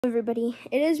Everybody,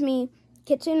 it is me,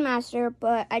 Kitsune Master,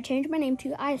 but I changed my name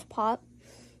to Ice Pop.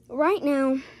 Right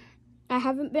now, I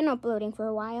haven't been uploading for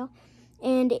a while,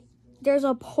 and there's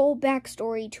a whole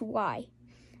backstory to why.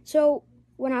 So,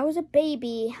 when I was a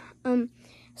baby,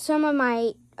 some of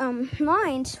my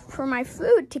lines for my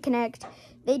food to connect,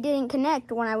 they didn't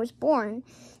connect when I was born.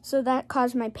 So that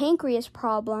caused my pancreas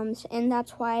problems, and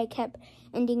that's why I kept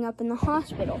ending up in the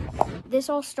hospital. This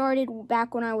all started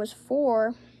back when I was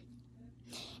 4.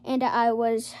 And I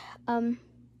was,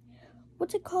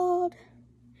 what's it called?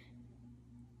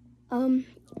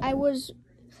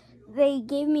 They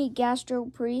gave me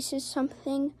gastroparesis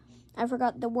something. I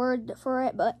forgot the word for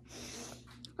it, but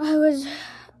I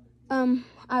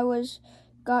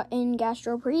got in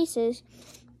gastroparesis,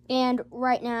 and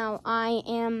right now I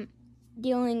am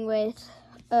dealing with,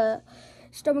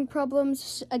 stomach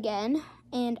problems again,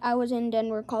 and I was in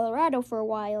Denver, Colorado for a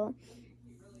while.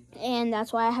 And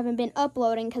that's why I haven't been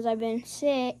uploading, because I've been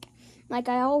sick. Like,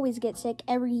 I always get sick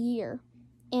every year.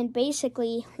 And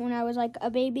basically, when I was like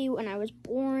a baby, when I was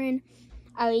born,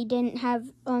 I didn't have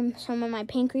some of my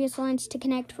pancreas lines to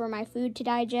connect for my food to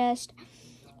digest.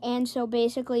 And so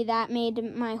basically that made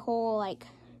my whole like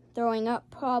throwing up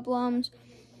problems.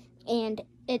 And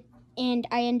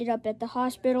I ended up at the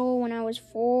hospital when I was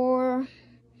 4.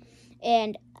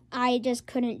 And I just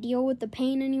couldn't deal with the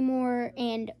pain anymore.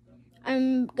 And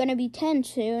I'm gonna be 10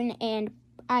 soon, and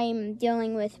I'm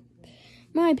dealing with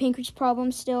my pancreas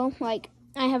problem still. Like,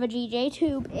 I have a GJ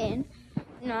tube in,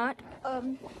 not,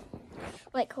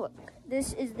 like, look,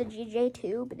 this is the GJ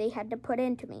tube they had to put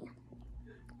into me.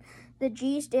 The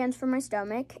G stands for my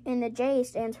stomach, and the J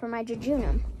stands for my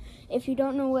jejunum. If you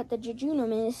don't know what the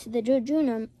jejunum is, the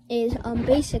jejunum is,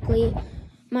 basically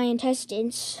my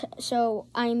intestines, so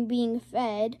I'm being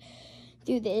fed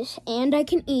through this, and I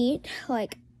can eat,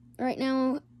 like, right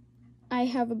now, I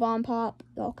have a bomb pop.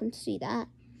 Y'all can see that.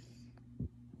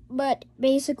 But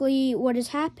basically, what is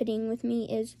happening with me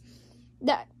is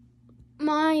that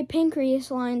my pancreas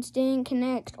lines didn't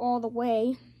connect all the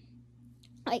way.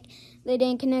 Like, they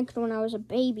didn't connect when I was a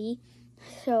baby.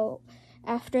 So,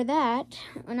 after that,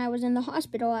 when I was in the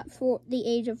hospital at the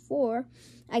age of 4,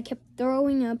 I kept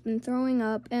throwing up, and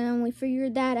then we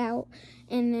figured that out.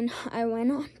 And then I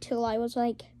went on till I was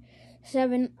like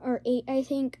 7 or 8, I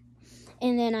think.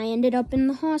 And then I ended up in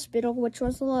the hospital, which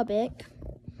was Lubbock.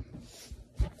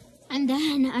 And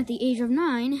then at the age of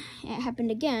 9, it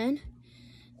happened again.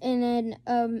 And then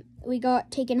we got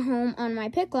taken home on my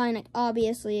PICC line,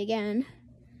 obviously again,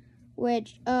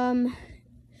 which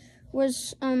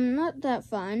was not that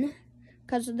fun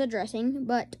because of the dressing.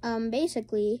 But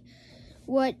basically,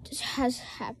 what has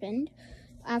happened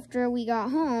after we got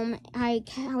home, I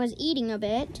was eating a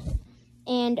bit,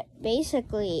 and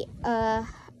basically,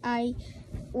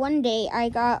 one day I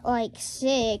got like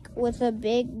sick with a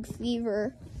big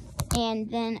fever, and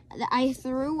then I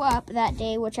threw up that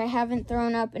day, which I haven't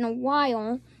thrown up in a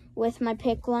while with my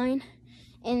PICC line.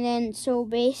 And then so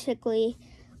basically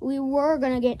we were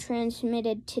gonna get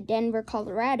transmitted to Denver,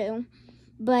 Colorado,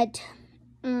 but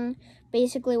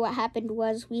basically what happened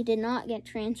was we did not get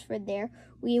transferred there.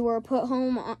 We were put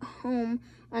home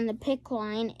on the PICC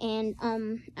line, and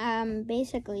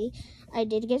basically I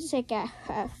did get sick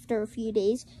after a few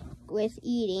days with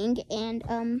eating, and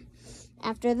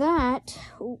after that,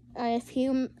 a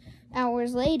few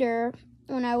hours later,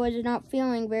 when I was not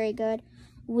feeling very good,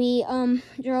 we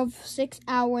drove 6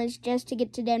 hours just to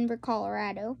get to Denver,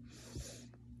 Colorado.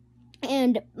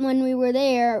 And when we were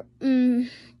there,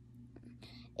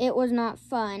 it was not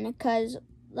fun, because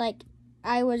like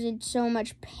I was in so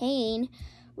much pain,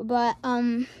 but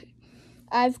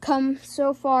I've come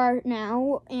so far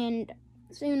now, and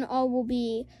soon all will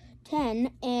be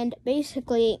 10, and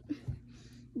basically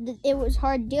it was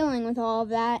hard dealing with all of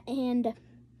that, and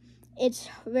it's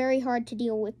very hard to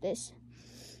deal with this.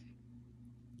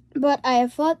 But I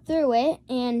have fought through it,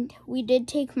 and we did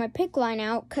take my PICC line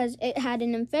out because it had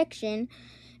an infection,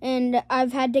 and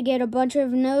I've had to get a bunch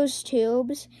of nose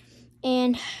tubes,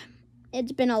 and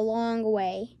it's been a long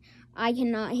way. I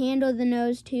cannot handle the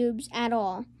nose tubes at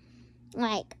all.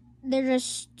 Like, they're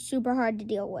just super hard to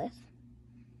deal with.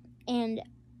 And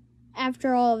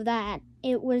after all of that,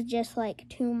 it was just like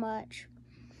too much.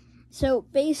 So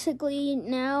basically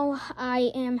now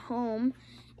I am home,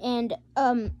 and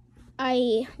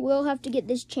I will have to get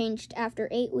this changed after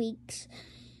 8 weeks.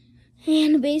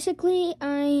 And basically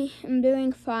I am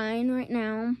doing fine right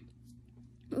now.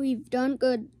 We've done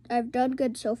good. I've done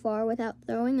good so far without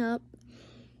throwing up.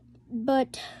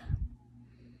 But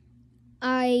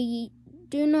I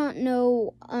do not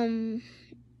know,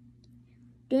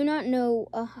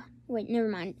 wait, never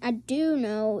mind. I do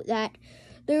know that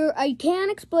I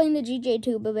can't explain the JJ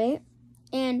tube of it.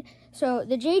 And so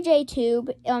the JJ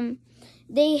tube,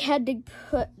 they had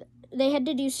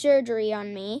to do surgery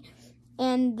on me,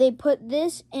 and they put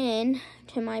this in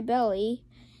to my belly,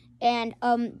 and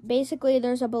basically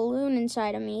there's a balloon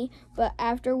inside of me, but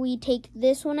after we take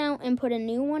this one out and put a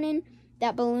new one in,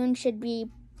 that balloon should be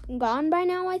gone by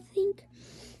now, I think.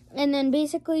 And then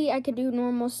basically I could do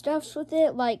normal stuff with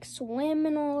it, like swim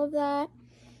and all of that,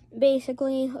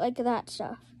 basically like that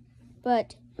stuff.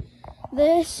 But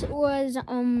this was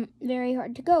very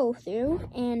hard to go through,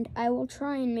 and I will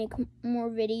try and make more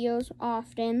videos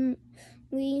often.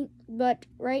 But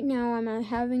right now I'm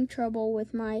having trouble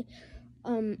with my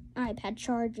iPad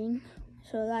charging,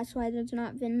 so that's why there's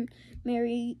not been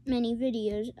very many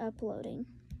videos uploading.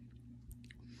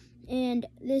 And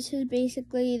this is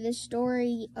basically the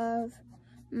story of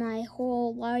my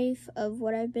whole life of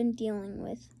what I've been dealing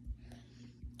with,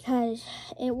 because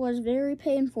it was very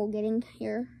painful getting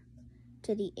here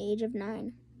to the age of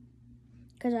 9,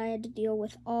 because I had to deal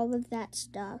with all of that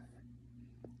stuff.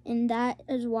 And that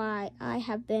is why I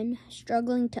have been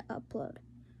struggling to upload.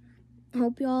 I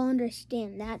hope you all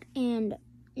understand that. And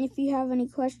if you have any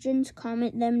questions,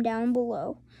 comment them down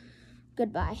below.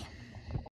 Goodbye.